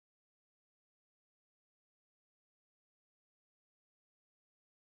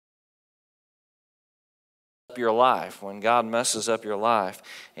your life, when God messes up your life.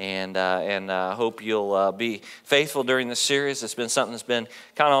 And hope you'll be faithful during this series. It's been something that's been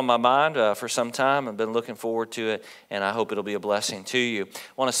kind of on my mind for some time. I've been looking forward to it, and I hope it'll be a blessing to you. I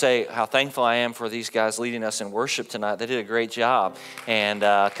want to say how thankful I am for these guys leading us in worship tonight. They did a great job, and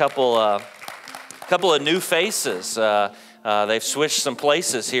a couple of new faces. They've switched some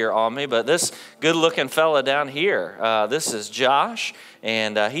places here on me, but this good-looking fella down here, this is Josh,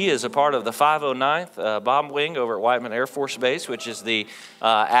 and he is a part of the 509th Bomb Wing over at Whiteman Air Force Base, which is the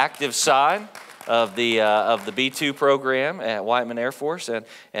active side of the B-2 program at Whiteman Air Force.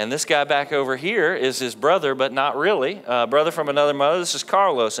 And this guy back over here is his brother, but not really. Brother from another mother. This is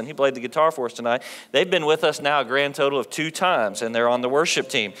Carlos, and he played the guitar for us tonight. They've been with us now a grand total of 2 times, and they're on the worship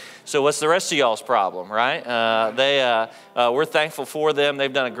team. So what's the rest of y'all's problem, right? We're thankful for them.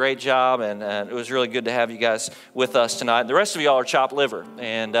 They've done a great job, and it was really good to have you guys with us tonight. The rest of y'all are chopped liver,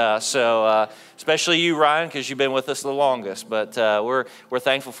 and especially you, Ryan, because you've been with us the longest. But we're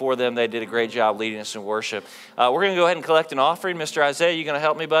thankful for them. They did a great job leading us in worship. We're going to go ahead and collect an offering. Mr. Isaiah, you going to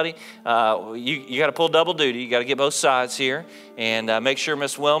help me, buddy? You got to pull double duty. You got to get both sides here, and make sure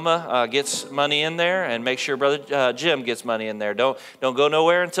Miss Wilma gets money in there, and make sure Brother Jim gets money in there. Don't go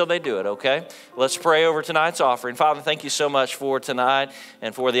nowhere until they do it. Okay? Let's pray over tonight's offering. Father, thank you so much for tonight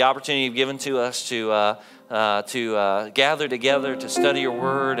and for the opportunity you've given to us to gather together, to study your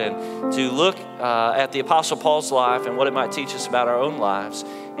word, and to look at the Apostle Paul's life and what it might teach us about our own lives,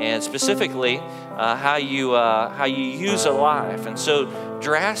 and specifically how you use a life, and so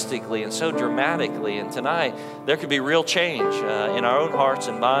drastically and so dramatically. And tonight, there could be real change in our own hearts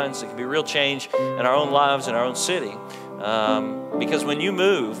and minds. There could be real change in our own lives, in our own city. Because when you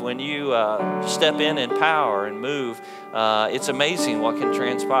move, when you step in power and move, it's amazing what can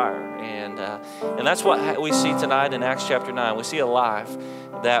transpire. And that's what we see tonight in Acts chapter 9. We see a life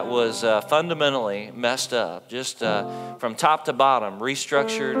that was fundamentally messed up, just from top to bottom,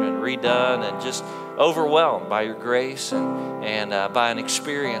 restructured and redone, and just overwhelmed by your grace and by an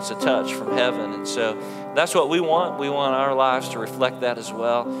experience, a touch from heaven. And so that's what we want. We want our lives to reflect that as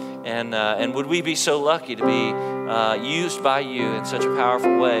well. And would we be so lucky to be used by you in such a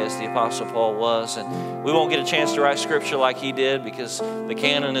powerful way as the Apostle Paul was? And we won't get a chance to write scripture like he did because the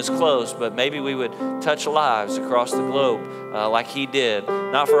canon is closed, but maybe we would touch lives across the globe like he did,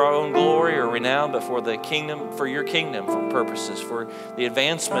 not for our own glory or renown, but for the kingdom, for your kingdom, for purposes, for the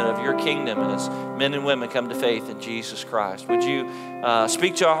advancement of your kingdom as men and women come to faith in Jesus Christ. Would you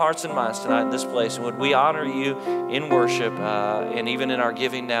speak to our hearts and minds tonight in this place, and would we honor you in worship and even in our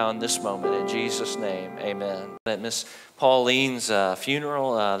giving now in this moment. In Jesus' name, amen. At Miss Pauline's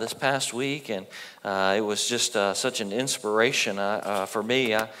funeral this past week, and it was just such an inspiration for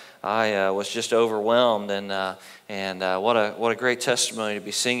me. I was just overwhelmed, and what a great testimony to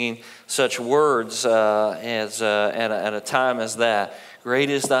be singing such words at a time as that. Great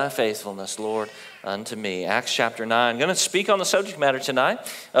is thy faithfulness, Lord, unto me. Acts chapter 9. I'm going to speak on the subject matter tonight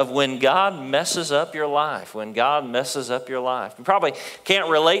of when God messes up your life. When God messes up your life. You probably can't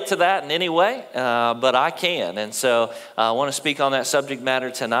relate to that in any way, but I can. And so I want to speak on that subject matter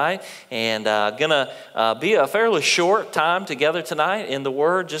tonight. And going to be a fairly short time together tonight in the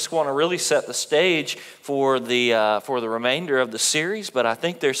Word. Just want to really set the stage for the remainder of the series. But I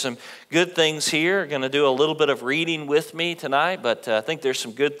think there's some good things here. Going to do a little bit of reading with me tonight, but I think there's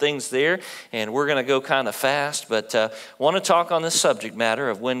some good things there. And we're going to go kind of fast, but want to talk on this subject matter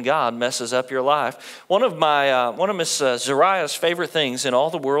of when God messes up your life. One of Miss Zariah's favorite things in all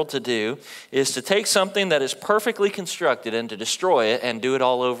the world to do is to take something that is perfectly constructed and to destroy it and do it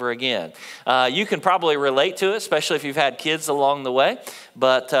all over again. You can probably relate to it, especially if you've had kids along the way.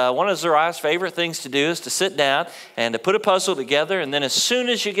 But one of Zariah's favorite things to do is to sit down and to put a puzzle together, and then as soon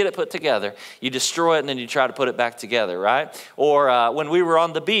as you get it put together, you destroy it and then you try to put it back together, right? Or when we were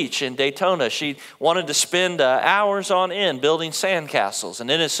on the beach in Daytona, she wanted to spend hours on end building sandcastles. And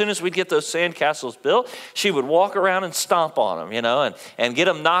then as soon as we'd get those sandcastles built, she would walk around and stomp on them, and get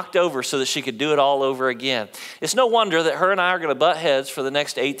them knocked over so that she could do it all over again. It's no wonder that her and I are going to butt heads for the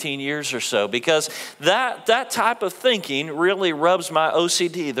next 18 years or so, because that type of thinking really rubs my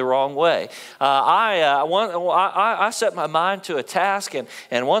OCD the wrong way. I set my mind to a task,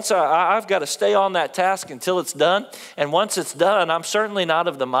 and once I've got to stay on that task until it's done. And once it's done, I'm certainly not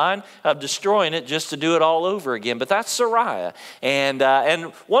of the mind of destroying enjoying it just to do it all over again. But that's Sedalia. And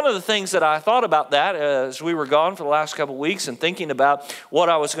one of the things that I thought about that as we were gone for the last couple of weeks and thinking about what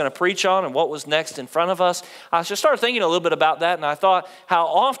I was going to preach on and what was next in front of us, I just started thinking a little bit about that, and I thought how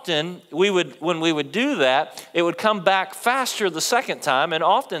often when we would do that, it would come back faster the second time, and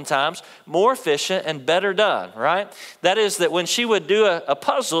oftentimes more efficient and better done, right? That is that when she would do a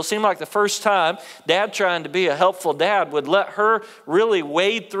puzzle, it seemed like the first time, Dad, trying to be a helpful dad, would let her really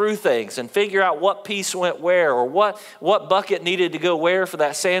wade through things and figure out what piece went where, or what bucket needed to go where for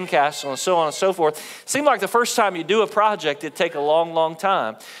that sandcastle, and so on and so forth. It seemed like the first time you do a project, it'd take a long, long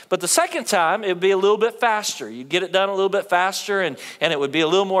time. But the second time, it would be a little bit faster. You'd get it done a little bit faster, and it would be a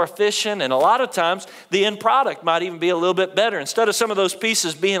little more efficient. And a lot of times, the end product might even be a little bit better. Instead of some of those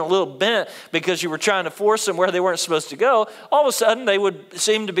pieces being a little bent because you were trying to force them where they weren't supposed to go, all of a sudden, they would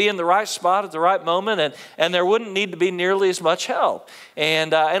seem to be in the right spot at the right moment, and there wouldn't need to be nearly as much help.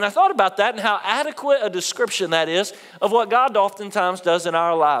 And I thought about that and how adequate a description that is of what God oftentimes does in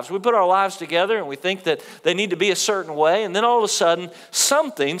our lives. We put our lives together and we think that they need to be a certain way, and then all of a sudden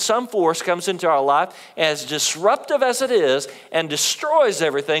some force comes into our life, as disruptive as it is, and destroys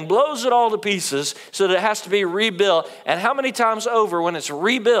everything, blows it all to pieces so that it has to be rebuilt. And how many times over when it's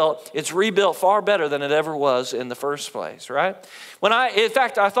rebuilt far better than it ever was in the first place, right? In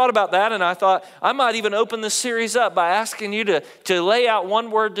fact, I thought about that, and I thought I might even open this series up by asking you to lay out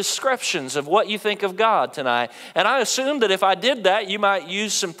one-word descriptions of what you think of God tonight. And I assumed that if I did that, you might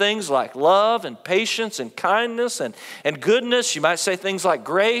use some things like love and patience and kindness and goodness. You might say things like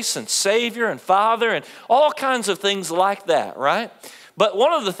grace and Savior and Father and all kinds of things like that, right? But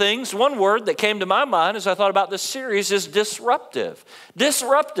one word that came to my mind as I thought about this series is disruptive.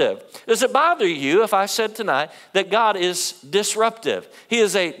 Disruptive. Does it bother you if I said tonight that God is disruptive? He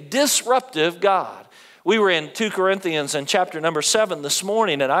is a disruptive God. We were in 2 Corinthians in chapter number 7 this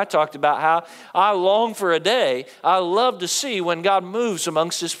morning, and I talked about how I long for a day I love to see when God moves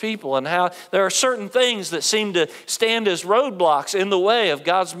amongst His people, and how there are certain things that seem to stand as roadblocks in the way of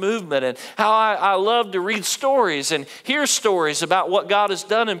God's movement, and how I love to read stories and hear stories about what God has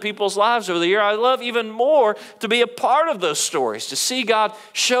done in people's lives over the year. I love even more to be a part of those stories, to see God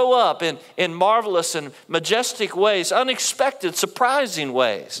show up in marvelous and majestic ways, unexpected, surprising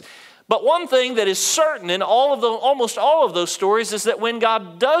ways. But one thing that is certain in almost all of those stories is that when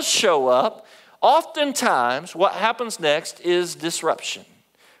God does show up, oftentimes what happens next is disruption,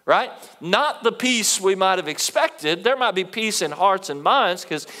 right? Not the peace we might have expected. There might be peace in hearts and minds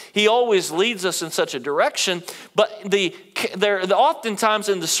because He always leads us in such a direction. But oftentimes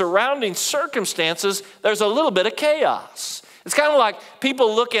in the surrounding circumstances, there's a little bit of chaos. It's kind of like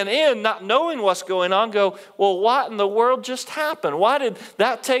people looking in, not knowing what's going on, go, well, what in the world just happened? Why did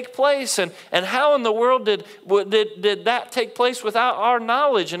that take place? And how in the world did that take place without our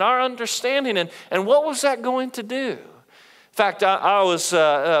knowledge and our understanding? And what was that going to do? In fact,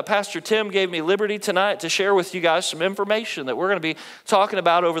 Pastor Tim gave me liberty tonight to share with you guys some information that we're going to be talking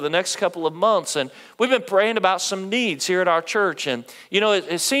about over the next couple of months. And we've been praying about some needs here at our church. And,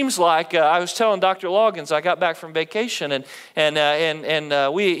 it seems like I was telling Dr. Loggins, I got back from vacation, and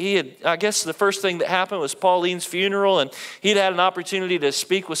I guess the first thing that happened was Pauline's funeral, and he'd had an opportunity to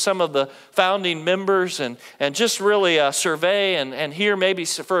speak with some of the founding members and just really survey and hear maybe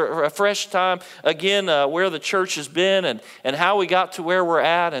for a fresh time again where the church has been and how we got to where we're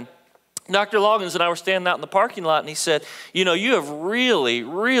at. And Dr. Loggins and I were standing out in the parking lot, and he said, you have really,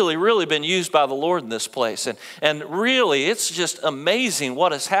 really, really been used by the Lord in this place. And really, it's just amazing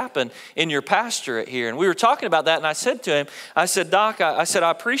what has happened in your pastorate here. And we were talking about that, and I said to him, I said, Doc, I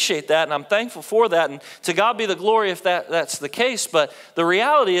appreciate that, and I'm thankful for that, and to God be the glory if that's the case. But the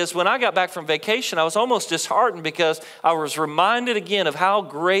reality is, when I got back from vacation, I was almost disheartened because I was reminded again of how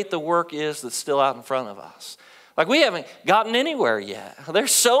great the work is that's still out in front of us. Like, we haven't gotten anywhere yet.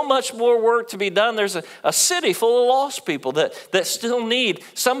 There's so much more work to be done. There's a city full of lost people that still need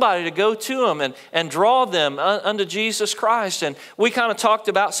somebody to go to them and draw them unto Jesus Christ. And we kind of talked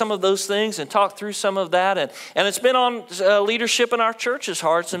about some of those things and talked through some of that. And it's been on leadership in our church's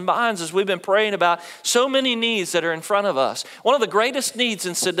hearts and minds as we've been praying about so many needs that are in front of us. One of the greatest needs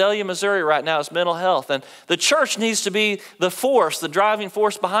in Sedalia, Missouri right now is mental health. And the church needs to be the driving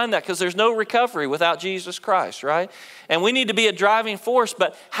force behind that, because there's no recovery without Jesus Christ, right? And we need to be a driving force,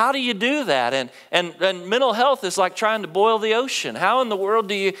 but how do you do that? And mental health is like trying to boil the ocean. How in the world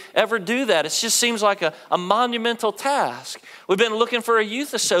do you ever do that? It just seems like a monumental task. We've been looking for a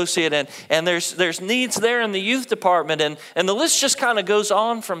youth associate, and there's needs there in the youth department, and the list just kind of goes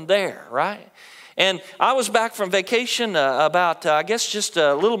on from there, right? And I was back from vacation about, I guess, just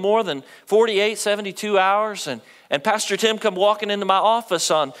a little more than 48, 72 hours. And Pastor Tim come walking into my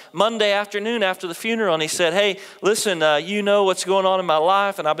office on Monday afternoon after the funeral. And he said, hey, listen, you know what's going on in my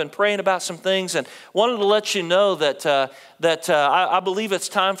life. And I've been praying about some things. And wanted to let you know that, I believe it's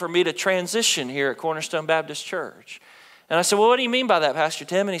time for me to transition here at Cornerstone Baptist Church. And I said, well, what do you mean by that, Pastor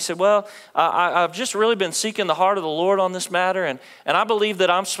Tim? And he said, well, I've just really been seeking the heart of the Lord on this matter, and I believe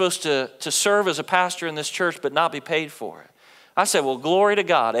that I'm supposed to serve as a pastor in this church but not be paid for it. I said, well, glory to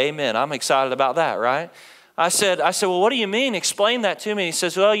God, amen. I'm excited about that, right? I said, well, what do you mean? Explain that to me. He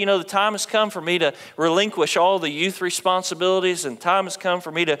says, well, you know, the time has come for me to relinquish all the youth responsibilities, and time has come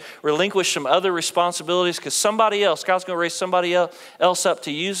for me to relinquish some other responsibilities because somebody else, God's going to raise somebody else up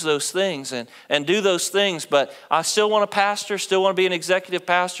to use those things and do those things. But I still want to pastor, still want to be an executive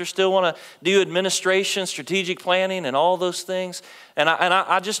pastor, still want to do administration, strategic planning, and all those things. And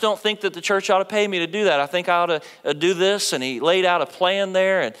I just don't think that the church ought to pay me to do that. I think I ought to do this. And he laid out a plan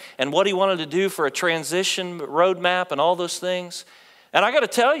there and what he wanted to do for a transition roadmap and all those things. And I got to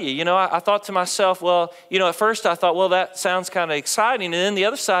tell you, you know, I thought to myself, well, you know, at first I thought, well, that sounds kind of exciting. And then the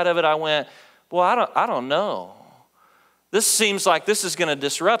other side of it, I went, well, I don't know. This seems like this is going to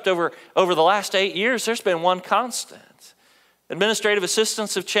disrupt. Over the last 8 years, there's been one constant. Administrative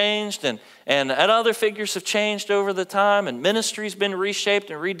assistants have changed and other figures have changed over the time, and ministry's been reshaped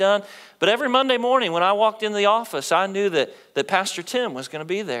and redone. But every Monday morning when I walked into the office, I knew that Pastor Tim was going to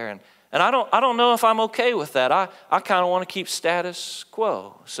be there. And I don't know if I'm okay with that. I kind of want to keep status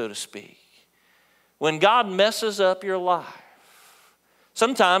quo, so to speak. When God messes up your life,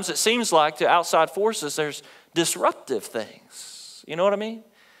 sometimes it seems like to outside forces there's disruptive things. You know what I mean?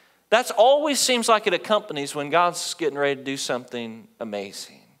 That always seems like it accompanies when God's getting ready to do something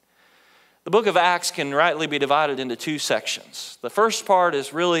amazing. The book of Acts can rightly be divided into two sections. The first part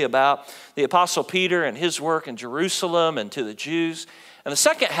is really about the Apostle Peter and his work in Jerusalem and to the Jews. And the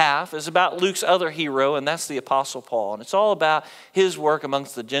second half is about Luke's other hero, and that's the Apostle Paul. And it's all about his work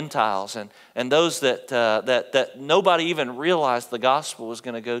amongst the Gentiles and those that nobody even realized the gospel was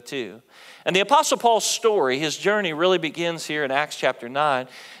going to go to. And the Apostle Paul's story, his journey really begins here in Acts chapter 9.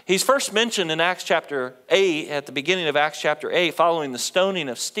 He's first mentioned in Acts chapter 8, at the beginning of Acts chapter 8, following the stoning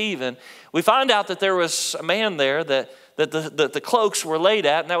of Stephen. We find out that there was a man there that the cloaks were laid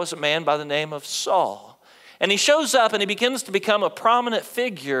at, and that was a man by the name of Saul. And he shows up and he begins to become a prominent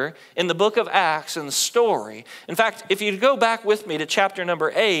figure in the book of Acts and the story. In fact, if you go back with me to chapter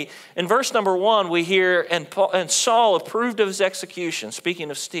number 8, in verse number 1, we hear, and Saul approved of his execution, speaking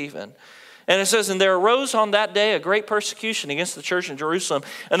of Stephen. And it says, and there arose on that day a great persecution against the church in Jerusalem,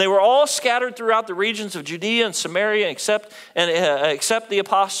 and they were all scattered throughout the regions of Judea and Samaria, except the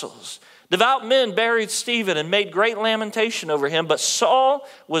apostles. Devout men buried Stephen and made great lamentation over him, but Saul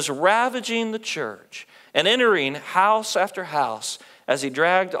was ravaging the church and entering house after house as he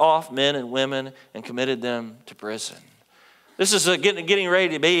dragged off men and women and committed them to prison. This is getting ready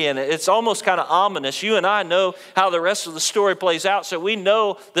to be, and it's almost kind of ominous. You and I know how the rest of the story plays out, so we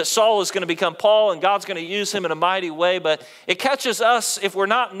know that Saul is going to become Paul, and God's going to use him in a mighty way, but it catches us, if we're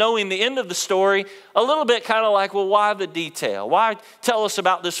not knowing the end of the story, a little bit kind of like, well, why the detail? Why tell us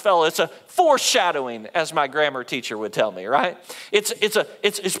about this fellow? It's a foreshadowing, as my grammar teacher would tell me, right?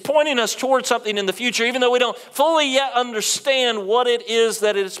 It's pointing us towards something in the future, even though we don't fully yet understand what it is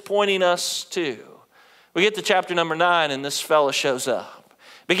that it's pointing us to. We get to chapter number 9, and this fellow shows up.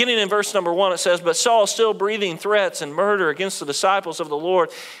 Beginning in verse number 1, it says, but Saul, still breathing threats and murder against the disciples of the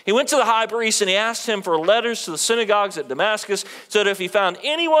Lord, he went to the high priest and he asked him for letters to the synagogues at Damascus, so that if he found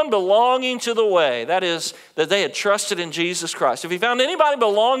anyone belonging to the way, that is, that they had trusted in Jesus Christ, if he found anybody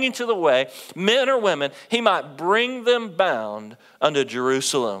belonging to the way, men or women, he might bring them bound unto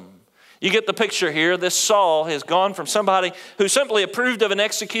Jerusalem. You get the picture here. This Saul has gone from somebody who simply approved of an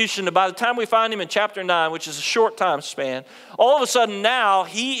execution to, by the time we find him in chapter 9, which is a short time span, all of a sudden now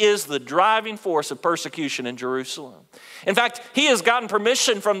he is the driving force of persecution in Jerusalem. In fact, he has gotten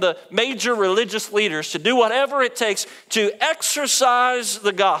permission from the major religious leaders to do whatever it takes to exorcise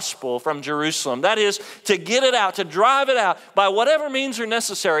the gospel from Jerusalem. That is, to get it out, to drive it out by whatever means are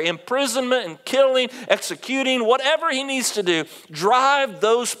necessary, imprisonment and killing, executing, whatever he needs to do, drive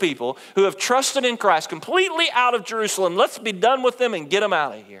those people who have trusted in Christ completely out of Jerusalem. Let's be done with them and get them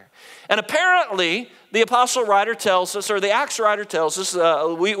out of here. And apparently, the apostle writer tells us, or the Acts writer tells us,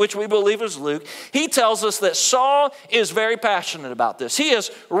 which we believe is Luke, he tells us that Saul is very passionate about this. He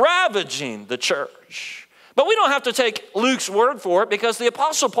is ravaging the church. But we don't have to take Luke's word for it, because the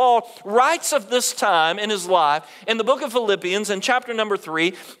apostle Paul writes of this time in his life in the book of Philippians in chapter number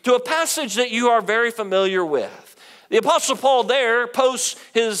 3 to a passage that you are very familiar with. The Apostle Paul there, post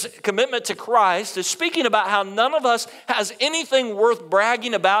his commitment to Christ, is speaking about how none of us has anything worth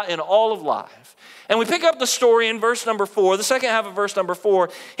bragging about in all of life. And we pick up the story in verse number 4, the second half of verse number 4.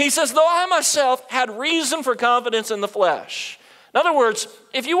 He says, though I myself had reason for confidence in the flesh. In other words,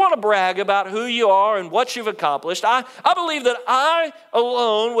 if you want to brag about who you are and what you've accomplished, I believe that I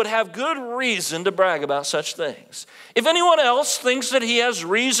alone would have good reason to brag about such things. If anyone else thinks that he has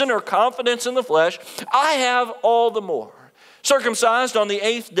reason or confidence in the flesh, I have all the more. Circumcised on the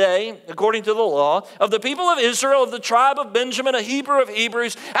 8th day, according to the law, of the people of Israel, of the tribe of Benjamin, a Hebrew of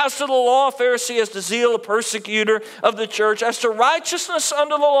Hebrews, as to the law, a Pharisee, as to zeal, a persecutor of the church, as to righteousness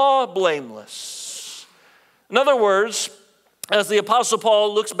under the law, blameless. In other words, as the Apostle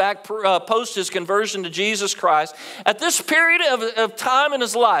Paul looks back post his conversion to Jesus Christ, at this period of time in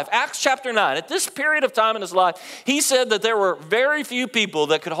his life, Acts chapter 9, at this period of time in his life, he said that there were very few people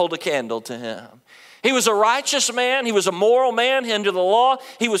that could hold a candle to him. He was a righteous man. He was a moral man under the law.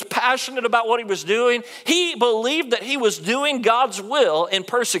 He was passionate about what he was doing. He believed that he was doing God's will in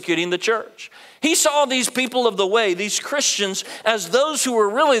persecuting the church. He saw these people of the way, these Christians, as those who were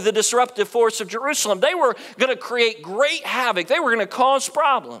really the disruptive force of Jerusalem. They were going to create great havoc. They were going to cause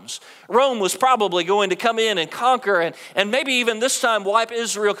problems. Rome was probably going to come in and conquer and maybe even this time wipe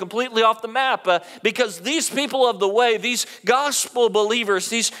Israel completely off the map because these people of the way, these gospel believers,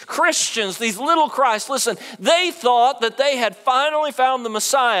 these Christians, these little Christ, listen, they thought that they had finally found the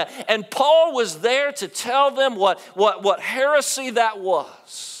Messiah. And Paul was there to tell them what heresy that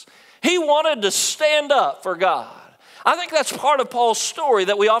was. He wanted to stand up for God. I think that's part of Paul's story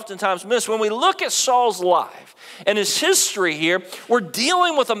that we oftentimes miss. When we look at Saul's life and his history here, we're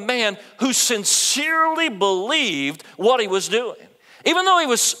dealing with a man who sincerely believed what he was doing. Even though he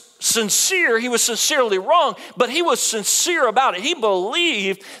was sincere, he was sincerely wrong, but he was sincere about it. He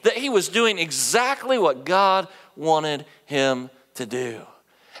believed that he was doing exactly what God wanted him to do.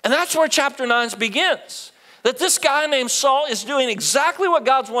 And that's where chapter 9 begins. That this guy named Saul is doing exactly what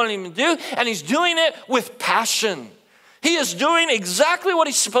God's wanting him to do, and he's doing it with passion. He is doing exactly what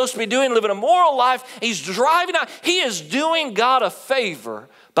he's supposed to be doing, living a moral life. He's driving out. He is doing God a favor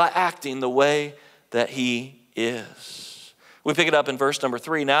by acting the way that he is. We pick it up in verse number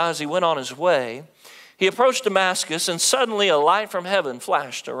 3. Now, as he went on his way, he approached Damascus, and suddenly a light from heaven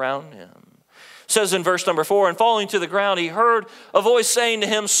flashed around him. It says in verse number 4, and falling to the ground, he heard a voice saying to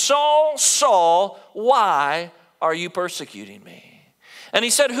him, Saul, Saul, why are you persecuting me? And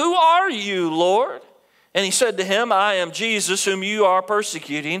he said, who are you, Lord? And he said to him, I am Jesus, whom you are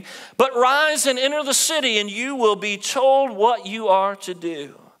persecuting. But rise and enter the city, and you will be told what you are to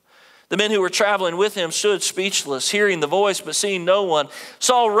do. The men who were traveling with him stood speechless, hearing the voice but seeing no one.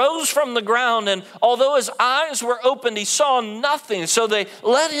 Saul rose from the ground, and although his eyes were opened, he saw nothing. So they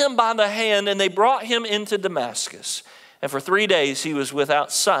led him by the hand, and they brought him into Damascus. And for 3 days he was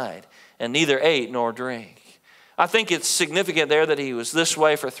without sight, and neither ate nor drank. I think it's significant there that he was this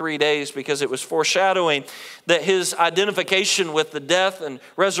way for 3 days because it was foreshadowing that his identification with the death and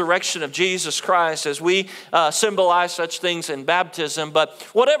resurrection of Jesus Christ as we symbolize such things in baptism. But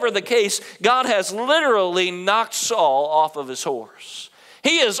whatever the case, God has literally knocked Saul off of his horse.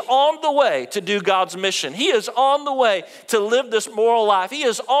 He is on the way to do God's mission. He is on the way to live this moral life. He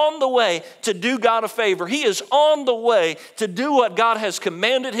is on the way to do God a favor. He is on the way to do what God has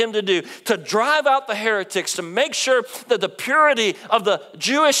commanded him to do, to drive out the heretics, to make sure that the purity of the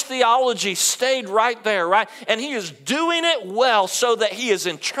Jewish theology stayed right there, right? And he is doing it well so that he is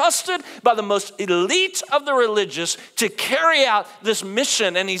entrusted by the most elite of the religious to carry out this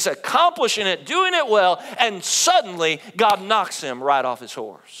mission, and he's accomplishing it, doing it well, and suddenly God knocks him right off his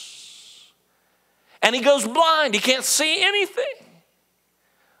horse. And he goes blind. He can't see anything.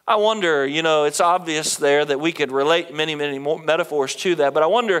 I wonder, it's obvious there that we could relate many, many more metaphors to that, but I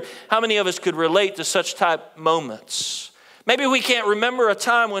wonder how many of us could relate to such type moments. Maybe we can't remember a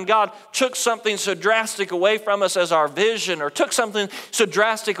time when God took something so drastic away from us as our vision, or took something so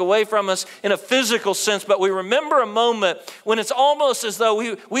drastic away from us in a physical sense, but we remember a moment when it's almost as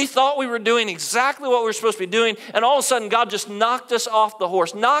though we thought we were doing exactly what we were supposed to be doing, and all of a sudden God just knocked us off the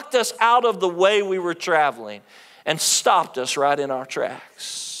horse, knocked us out of the way we were traveling, and stopped us right in our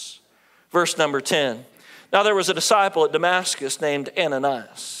tracks. Verse number 10. Now there was a disciple at Damascus named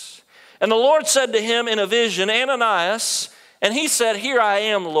Ananias. And the Lord said to him in a vision, Ananias, and he said, here I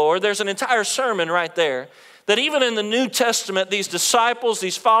am, Lord. There's an entire sermon right there. That even in the New Testament, these disciples,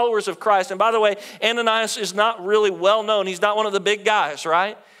 these followers of Christ, and by the way, Ananias is not really well known. He's not one of the big guys,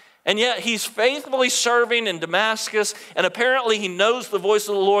 right? And yet he's faithfully serving in Damascus, and apparently he knows the voice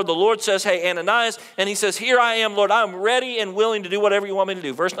of the Lord. The Lord says, hey, Ananias, and he says, here I am, Lord, I'm ready and willing to do whatever you want me to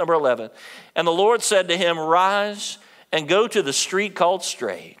do. Verse number 11, and the Lord said to him, rise and go to the street called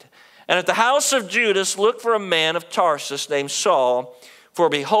Straight, and at the house of Judas look for a man of Tarsus named Saul, for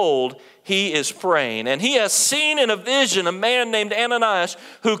behold, he is praying. And he has seen in a vision a man named Ananias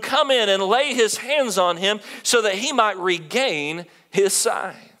who come in and lay his hands on him so that he might regain his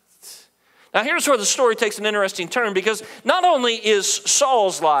sight. Now here's where the story takes an interesting turn, because not only is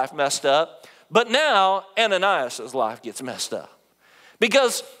Saul's life messed up, but now Ananias' life gets messed up.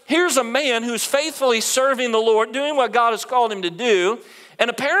 Because here's a man who's faithfully serving the Lord, doing what God has called him to do. And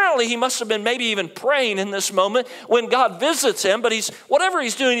apparently he must have been maybe even praying in this moment when God visits him. But whatever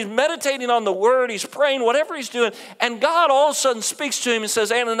he's doing, he's meditating on the word, he's praying, whatever he's doing. And God all of a sudden speaks to him and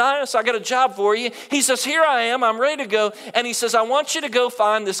says, Ananias, I got a job for you. He says, here I am, I'm ready to go. And he says, I want you to go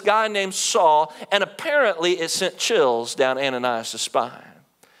find this guy named Saul. And apparently it sent chills down Ananias' spine.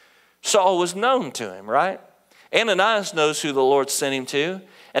 Saul was known to him, right? Ananias knows who the Lord sent him to.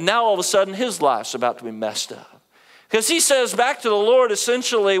 And now all of a sudden his life's about to be messed up. Because he says back to the Lord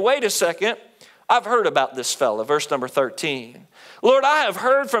essentially, wait a second, I've heard about this fella, verse number 13. Lord, I have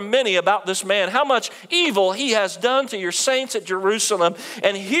heard from many about this man, how much evil he has done to your saints at Jerusalem.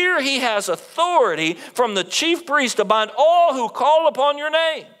 And here he has authority from the chief priest to bind all who call upon your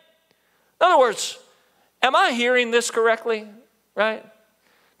name. In other words, am I hearing this correctly, right?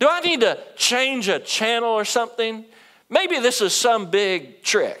 Do I need to change a channel or something? Maybe this is some big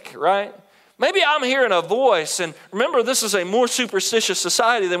trick, right? Maybe I'm hearing a voice, and remember, this is a more superstitious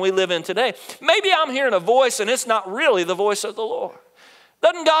society than we live in today. Maybe I'm hearing a voice, and it's not really the voice of the Lord.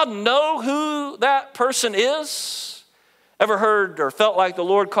 Doesn't God know who that person is? Ever heard or felt like the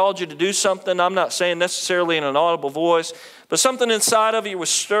Lord called you to do something? I'm not saying necessarily in an audible voice, but something inside of you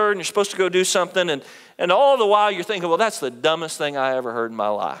was stirred, and you're supposed to go do something, and all the while you're thinking, well, that's the dumbest thing I ever heard in my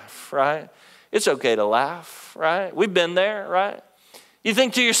life, right? It's okay to laugh, right? We've been there, right? You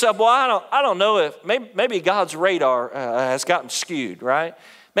think to yourself, well, I don't know if maybe God's radar has gotten skewed, right?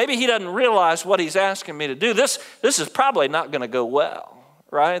 Maybe he doesn't realize what he's asking me to do. This is probably not going to go well,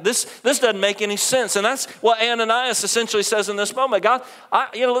 right? This doesn't make any sense. And that's what Ananias essentially says in this moment. God,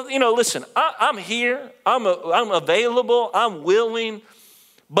 listen, I'm here, I'm available, I'm willing,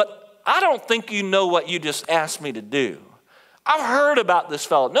 but I don't think you know what you just asked me to do. I've heard about this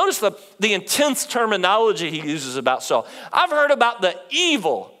fellow. Notice the intense terminology he uses about Saul. I've heard about the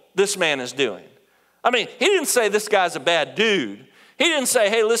evil this man is doing. I mean, he didn't say this guy's a bad dude. He didn't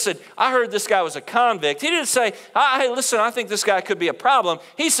say, hey, listen, I heard this guy was a convict. He didn't say, hey, listen, I think this guy could be a problem.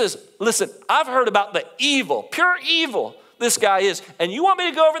 He says, listen, I've heard about the evil, pure evil this guy is. And you want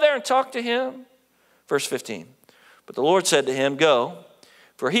me to go over there and talk to him? Verse 15, but the Lord said to him, go,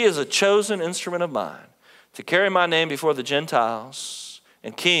 for he is a chosen instrument of mine, to carry my name before the Gentiles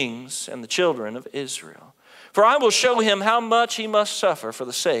and kings and the children of Israel. For I will show him how much he must suffer for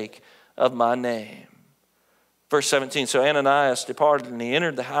the sake of my name. Verse 17, so Ananias departed and he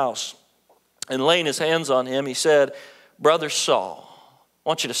entered the house, and laying his hands on him, he said, Brother Saul, I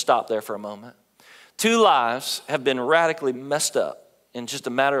want you to stop there for a moment. 2 lives have been radically messed up in just a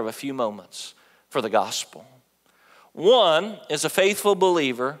matter of a few moments for the gospel. One is a faithful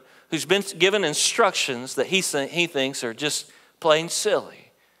believer who's been given instructions that he thinks are just plain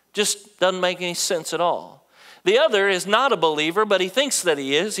silly. Just doesn't make any sense at all. The other is not a believer, but he thinks that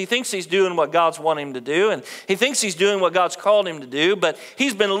he is. He thinks he's doing what God's wanting him to do, and he thinks he's doing what God's called him to do, but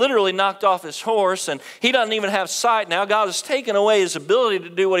he's been literally knocked off his horse, and he doesn't even have sight now. God has taken away his ability to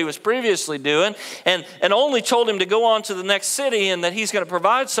do what he was previously doing, and only told him to go on to the next city, and that he's going to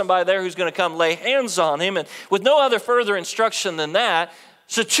provide somebody there who's going to come lay hands on him, and with no other further instruction than that.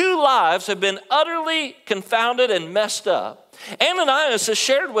 So 2 lives have been utterly confounded and messed up. Ananias has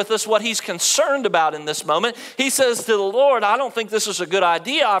shared with us what he's concerned about in this moment. He says to the Lord, I don't think this is a good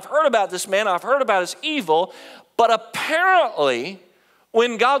idea. I've heard about this man. I've heard about his evil. But apparently,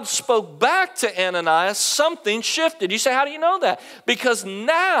 when God spoke back to Ananias, something shifted. You say, how do you know that? Because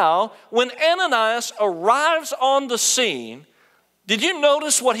now, when Ananias arrives on the scene, did you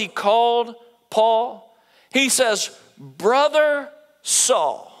notice what he called Paul? He says, Brother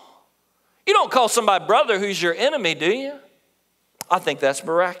Saul. You don't call somebody brother who's your enemy, do you? I think that's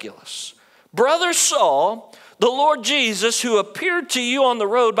miraculous. Brother Saul, the Lord Jesus, who appeared to you on the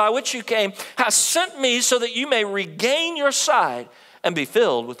road by which you came, has sent me so that you may regain your sight and be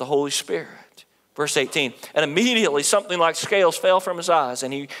filled with the Holy Spirit. Verse 18, and immediately something like scales fell from his eyes,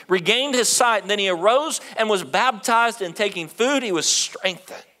 and he regained his sight, and then he arose and was baptized, and taking food, he was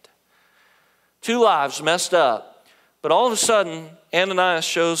strengthened. 2 lives messed up. But all of a sudden, Ananias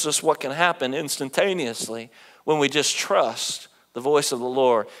shows us what can happen instantaneously when we just trust the voice of the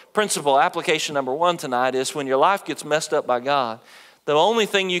Lord. Principle, application number 1 tonight is when your life gets messed up by God, the only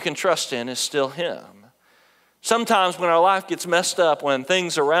thing you can trust in is still Him. Sometimes when our life gets messed up, when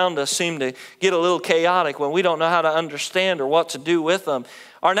things around us seem to get a little chaotic, when we don't know how to understand or what to do with them,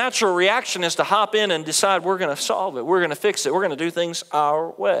 our natural reaction is to hop in and decide we're going to solve it, we're going to fix it, we're going to do things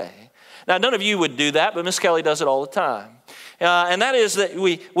our way. Now, none of you would do that, but Miss Kelly does it all the time. And that is that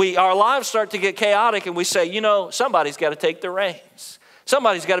our lives start to get chaotic and we say, you know, somebody's got to take the reins.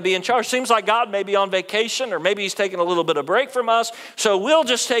 Somebody's got to be in charge. Seems like God may be on vacation or maybe He's taking a little bit of break from us. So we'll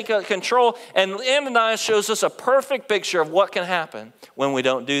just take control. And Ananias shows us a perfect picture of what can happen when we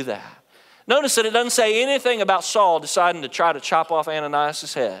don't do that. Notice that it doesn't say anything about Saul deciding to try to chop off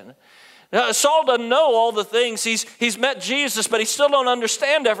Ananias' head. Now, Saul doesn't know all the things. He's met Jesus, but he still don't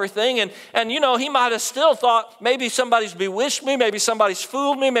understand everything. And you know, he might have still thought maybe somebody's bewitched me, maybe somebody's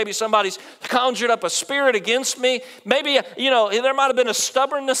fooled me, maybe somebody's conjured up a spirit against me. Maybe, you know, there might have been a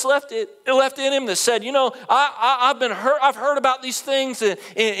stubbornness left in him that said, you know, I've been hurt. I've heard about these things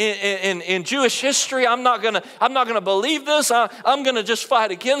in Jewish history. I'm not gonna believe this. I'm gonna just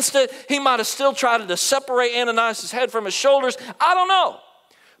fight against it. He might have still tried to separate Ananias' head from his shoulders. I don't know.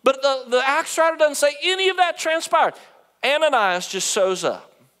 But the Acts writer doesn't say any of that transpired. Ananias just shows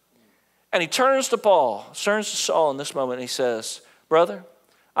up. And he turns to Saul in this moment, and he says, brother,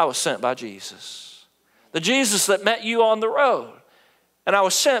 I was sent by Jesus. The Jesus that met you on the road. And I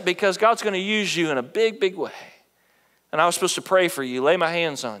was sent because God's going to use you in a big, big way. And I was supposed to pray for you, lay my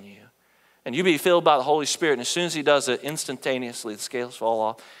hands on you. And you be filled by the Holy Spirit. And as soon as he does it, instantaneously the scales fall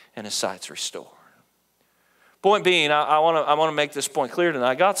off and his sight's restored. Point being, I want to make this point clear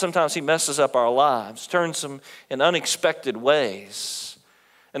tonight. God sometimes He messes up our lives, turns them in unexpected ways.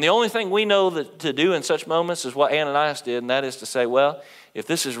 And the only thing we know to do in such moments is what Ananias did, and that is to say, well, if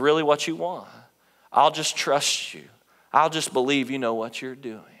this is really what you want, I'll just trust you. I'll just believe you know what you're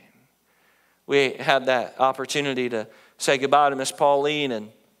doing. We had that opportunity to say goodbye to Miss Pauline,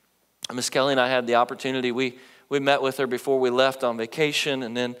 and Miss Kelly and I had the opportunity. We met with her before we left on vacation,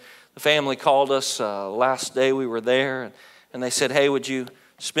 and then the family called us last day we were there, and they said, hey, would you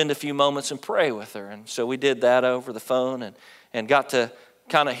spend a few moments and pray with her? And so we did that over the phone and got to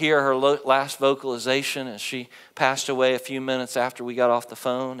kind of hear her last vocalization as she passed away a few minutes after we got off the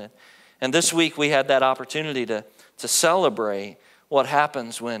phone. And this week we had that opportunity to celebrate what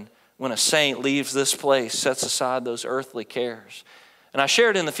happens when a saint leaves this place, sets aside those earthly cares. And I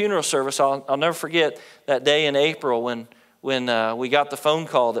shared in the funeral service, I'll never forget that day in April when we got the phone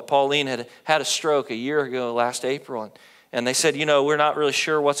call that Pauline had a stroke a year ago last April. And they said, you know, we're not really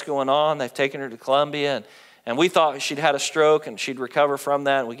sure what's going on. They've taken her to Columbia. And we thought she'd had a stroke and she'd recover from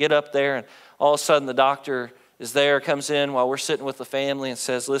that. And we get up there and all of a sudden the doctor is there, comes in while we're sitting with the family and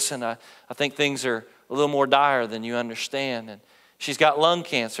says, listen, I think things are a little more dire than you understand. And she's got lung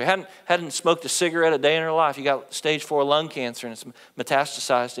cancer. Hadn't smoked a cigarette a day in her life. You got stage 4 lung cancer and it's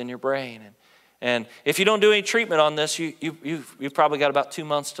metastasized in your brain. And if you don't do any treatment on this, you've probably got about 2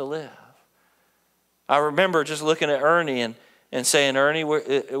 months to live. I remember just looking at Ernie and saying, Ernie,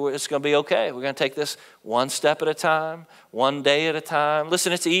 it's going to be okay. We're going to take this one step at a time, one day at a time.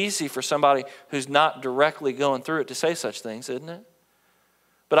 Listen, it's easy for somebody who's not directly going through it to say such things, isn't it?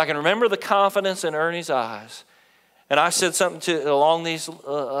 But I can remember the confidence in Ernie's eyes. And I said something along these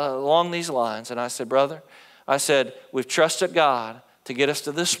lines. And I said, brother, I said, we've trusted God to get us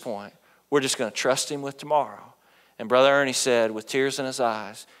to this point. We're just going to trust Him with tomorrow. And Brother Ernie said, with tears in his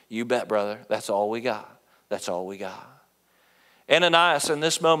eyes, you bet, brother, that's all we got. That's all we got. Ananias, in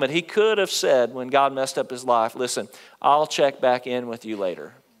this moment, he could have said when God messed up his life, listen, I'll check back in with you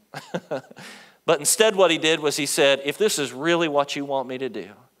later. But instead what he did was he said, if this is really what you want me to do,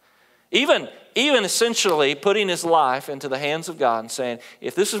 even essentially putting his life into the hands of God and saying,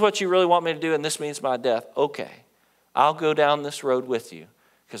 if this is what you really want me to do and this means my death, okay, I'll go down this road with you.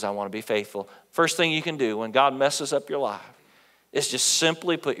 Because I want to be faithful. First thing you can do when God messes up your life is just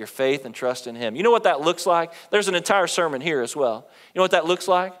simply put your faith and trust in Him. You know what that looks like? There's an entire sermon here as well. You know what that looks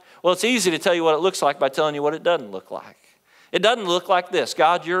like? Well, it's easy to tell you what it looks like by telling you what it doesn't look like. It doesn't look like this.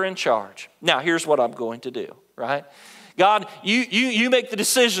 God, you're in charge. Now, here's what I'm going to do, right? God, you make the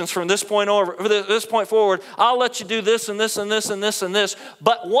decisions from this point forward. I'll let you do this and this and this and this and this.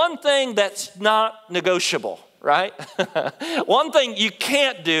 But one thing that's not negotiable, right? One thing you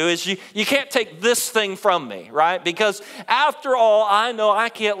can't do is you can't take this thing from me, right? Because after all, I know I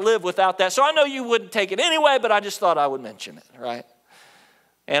can't live without that. So I know you wouldn't take it anyway, but I just thought I would mention it, right?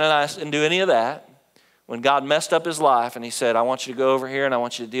 Ananias didn't do any of that. When God messed up his life and he said, I want you to go over here and I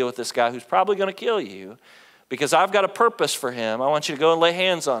want you to deal with this guy who's probably going to kill you. because I've got a purpose for him. I want you to go and lay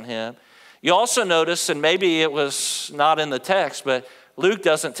hands on him. You also notice, and maybe it was not in the text, but Luke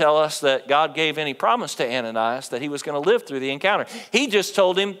doesn't tell us that God gave any promise to Ananias that he was going to live through the encounter. He just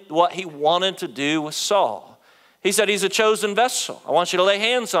told him what he wanted to do with Saul. He said, he's a chosen vessel. I want you to lay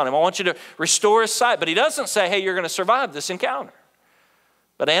hands on him. I want you to restore his sight. But he doesn't say, hey, you're going to survive this encounter.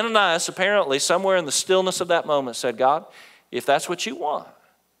 But Ananias apparently somewhere in the stillness of that moment said, God, if that's what you want,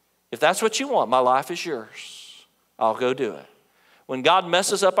 my life is yours. I'll go do it. When God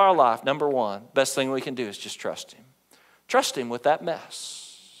messes up our life, number one, best thing we can do is just trust him. Trust him with that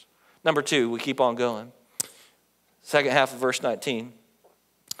mess. Number two, we keep on going. Second half of verse 19.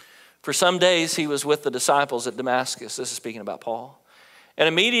 For some days he was with the disciples at Damascus. This is speaking about Paul. And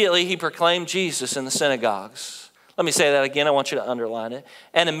immediately he proclaimed Jesus in the synagogues. Let me say that again. I want you to underline it.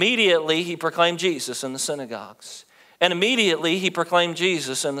 And immediately he proclaimed Jesus in the synagogues. And immediately he proclaimed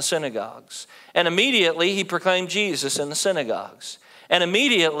Jesus in the synagogues. And immediately he proclaimed Jesus in the synagogues. And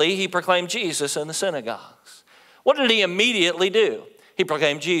immediately he proclaimed Jesus in the synagogues. What did he immediately do? He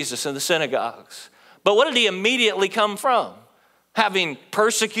proclaimed Jesus in the synagogues. But what did he immediately come from? Having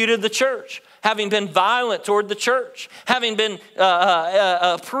persecuted the church, having been violent toward the church, having been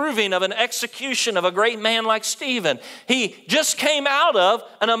approving of an execution of a great man like Stephen. He just came out of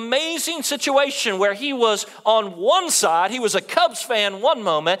an amazing situation where he was on one side, he was a Cubs fan one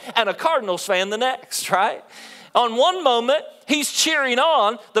moment and a Cardinals fan the next, right? On one moment, he's cheering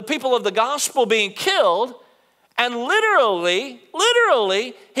on the people of the gospel being killed, and literally,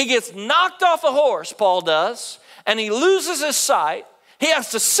 he gets knocked off a horse, Paul does, and he loses his sight. He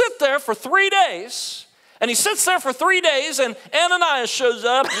has to sit there for 3 days. And he sits there for 3 days, and Ananias shows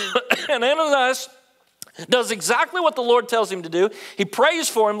up. And Ananias does exactly what the Lord tells him to do. He prays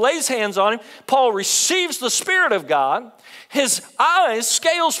for him, lays hands on him. Paul receives the Spirit of God. His eyes,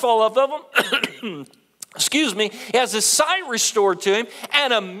 scales fall off of him. Excuse me. He has his sight restored to him.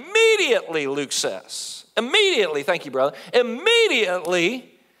 And immediately, Luke says, immediately, thank you, brother, immediately,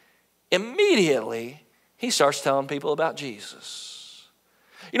 he starts telling people about Jesus.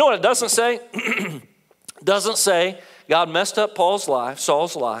 You know what it doesn't say? It doesn't say God messed up Paul's life,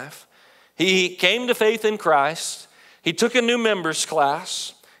 Saul's life. He came to faith in Christ. He took a new members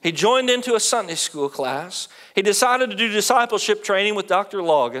class. He joined into a Sunday school class. He decided to do discipleship training with Dr.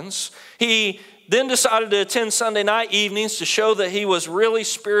 Loggins. He then decided to attend Sunday night evenings to show that he was really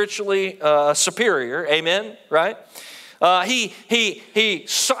spiritually superior. Amen, right? He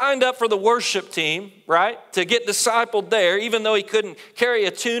signed up for the worship team, right, to get discipled there, even though he couldn't carry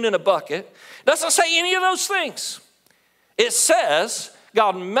a tune in a bucket. It doesn't say any of those things. It says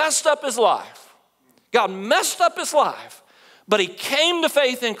God messed up his life. God messed up his life. But he came to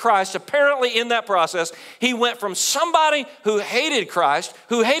faith in Christ. Apparently in that process, he went from somebody who hated Christ,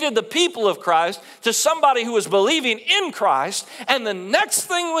 who hated the people of Christ, to somebody who was believing in Christ. And the next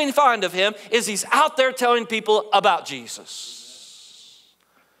thing we find of him is he's out there telling people about Jesus.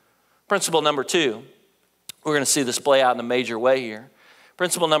 Principle number two, we're going to see this play out in a major way here.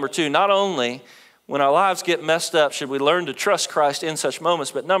 Principle number two, not only when our lives get messed up should we learn to trust Christ in such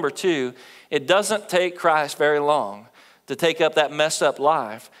moments, but number two, it doesn't take Christ very long to take up that messed up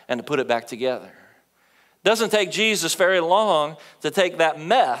life and to put it back together. It doesn't take Jesus very long to take that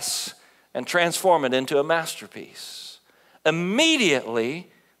mess and transform it into a masterpiece. Immediately,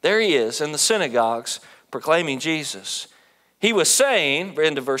 there he is in the synagogues proclaiming Jesus. He was saying,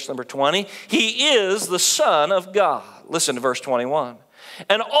 into verse number 20, he is the Son of God. Listen to verse 21.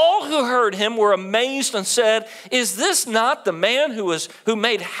 And all who heard him were amazed and said, is this not the man who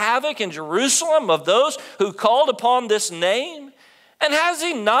made havoc in Jerusalem of those who called upon this name? And has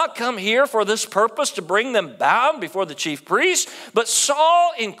he not come here for this purpose to bring them bound before the chief priests? But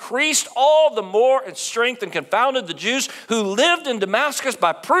Saul increased all the more in strength and confounded the Jews who lived in Damascus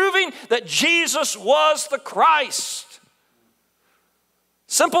by proving that Jesus was the Christ.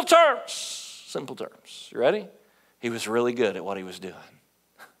 Simple terms. You ready? He was really good at what he was doing.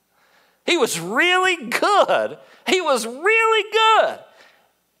 He was really good. He was really good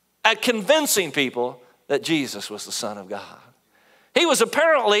at convincing people that Jesus was the Son of God. He was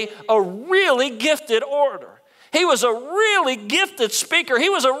apparently a really gifted orator. He was a really gifted speaker. He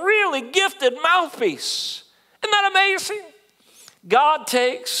was a really gifted mouthpiece. Isn't that amazing? God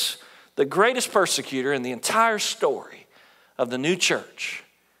takes the greatest persecutor in the entire story of the new church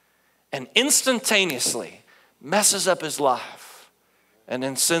and instantaneously messes up his life and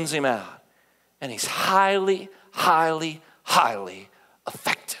then sends him out. And he's highly, highly, highly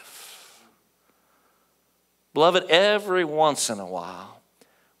effective. Beloved, every once in a while,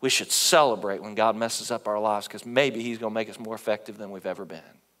 we should celebrate when God messes up our lives because maybe he's going to make us more effective than we've ever been.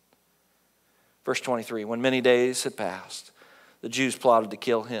 Verse 23, when many days had passed, the Jews plotted to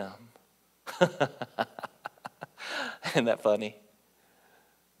kill him. Isn't that funny?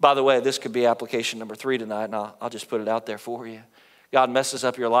 By the way, this could be application number 3 tonight, and I'll just put it out there for you. God messes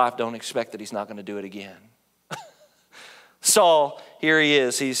up your life, don't expect that he's not going to do it again. Saul, here he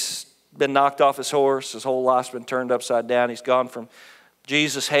is. He's been knocked off his horse. His whole life's been turned upside down. He's gone from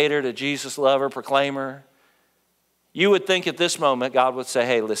Jesus hater to Jesus lover, proclaimer. You would think at this moment God would say,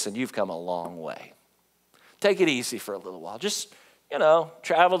 hey, listen, you've come a long way. Take it easy for a little while. Just,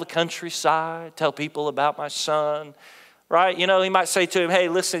 travel the countryside, tell people about my son, right? He might say to him, hey,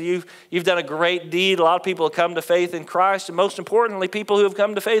 listen, you've done a great deed. A lot of people have come to faith in Christ. And most importantly, people who have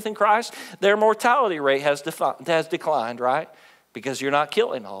come to faith in Christ, their mortality rate has declined, right? Because you're not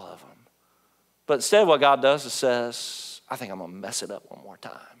killing all of them. But instead what God does is says, I think I'm going to mess it up one more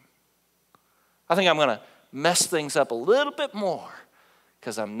time. I think I'm going to mess things up a little bit more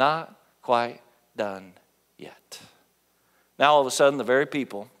because I'm not quite done yet. Now all of a sudden, the very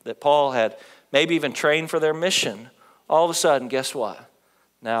people that Paul had maybe even trained for their mission, all of a sudden, guess what?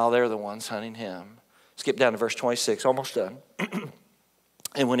 Now they're the ones hunting him. Skip down to verse 26, almost done.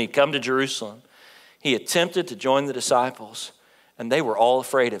 And when he'd come to Jerusalem, he attempted to join the disciples, and they were all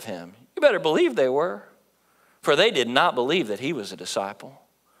afraid of him. You better believe they were, for they did not believe that he was a disciple.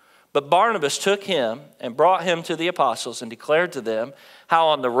 But Barnabas took him and brought him to the apostles and declared to them how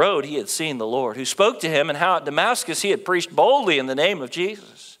on the road he had seen the Lord, who spoke to him, and how at Damascus he had preached boldly in the name of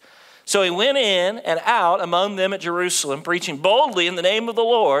Jesus. So he went in and out among them at Jerusalem, preaching boldly in the name of the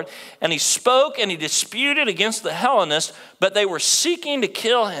Lord. And he spoke and he disputed against the Hellenists, but they were seeking to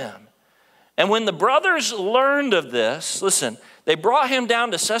kill him. And when the brothers learned of this, listen, they brought him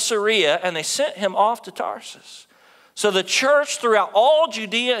down to Caesarea and they sent him off to Tarsus. So the church throughout all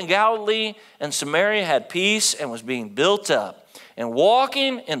Judea and Galilee and Samaria had peace and was being built up and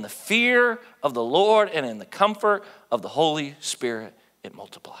walking in the fear of the Lord and in the comfort of the Holy Spirit, it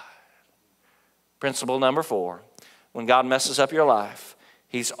multiplied. Principle number 4, when God messes up your life,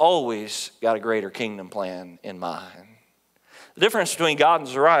 he's always got a greater kingdom plan in mind. The difference between God and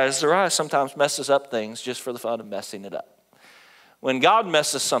Sedalia sometimes messes up things just for the fun of messing it up. When God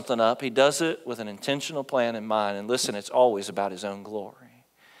messes something up, he does it with an intentional plan in mind. And listen, it's always about his own glory.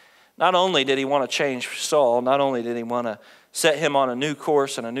 Not only did he want to change Saul, not only did he want to set him on a new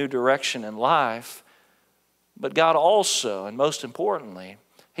course and a new direction in life, but God also, and most importantly,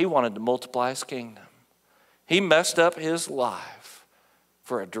 he wanted to multiply his kingdom. He messed up his life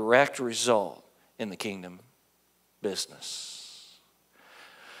for a direct result in the kingdom business.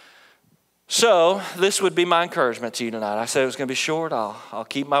 So this would be my encouragement to you tonight. I said it was going to be short. I'll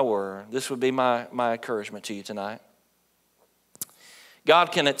keep my word. This would be my encouragement to you tonight.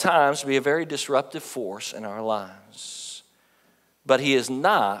 God can at times be a very disruptive force in our lives, but he is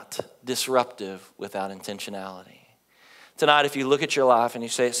not disruptive without intentionality. Tonight, if you look at your life and you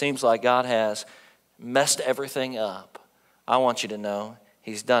say it seems like God has messed everything up, I want you to know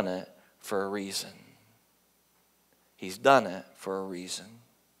he's done it for a reason. He's done it for a reason.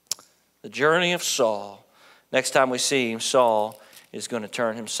 The journey of Saul, next time we see him, Saul is going to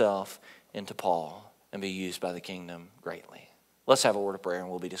turn himself into Paul and be used by the kingdom greatly. Let's have a word of prayer and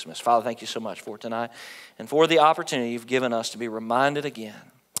we'll be dismissed. Father, thank you so much for tonight and for the opportunity you've given us to be reminded again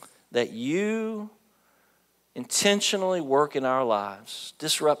that you intentionally work in our lives,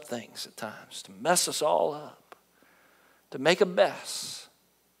 disrupt things at times, to mess us all up, to make a mess.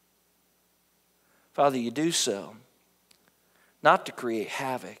 Father, you do so not to create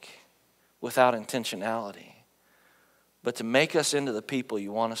havoc without intentionality, but to make us into the people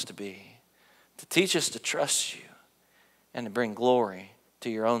you want us to be, to teach us to trust you, and to bring glory to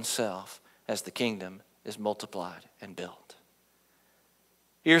your own self as the kingdom is multiplied and built.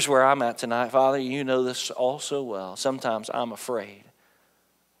 Here's where I'm at tonight, Father. You know this all so well. Sometimes I'm afraid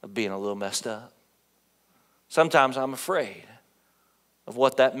of being a little messed up. Sometimes I'm afraid of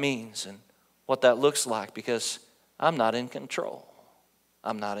what that means and what that looks like because I'm not in control.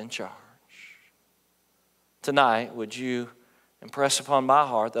 I'm not in charge. Tonight, would you impress upon my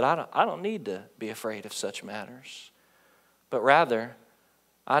heart that I don't need to be afraid of such matters, but rather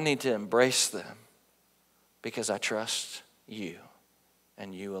I need to embrace them because I trust you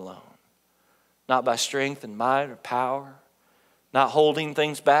and you alone. Not by strength and might or power, not holding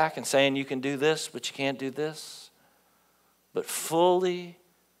things back and saying you can do this, but you can't do this, but fully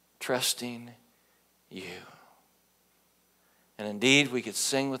trusting you. And indeed, we could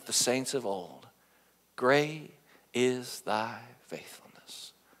sing with the saints of old, great is thy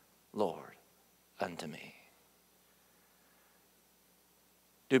faithfulness, Lord, unto me.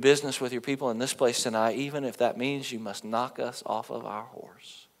 Do business with your people in this place tonight, even if that means you must knock us off of our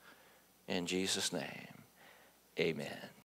horse. In Jesus' name, amen.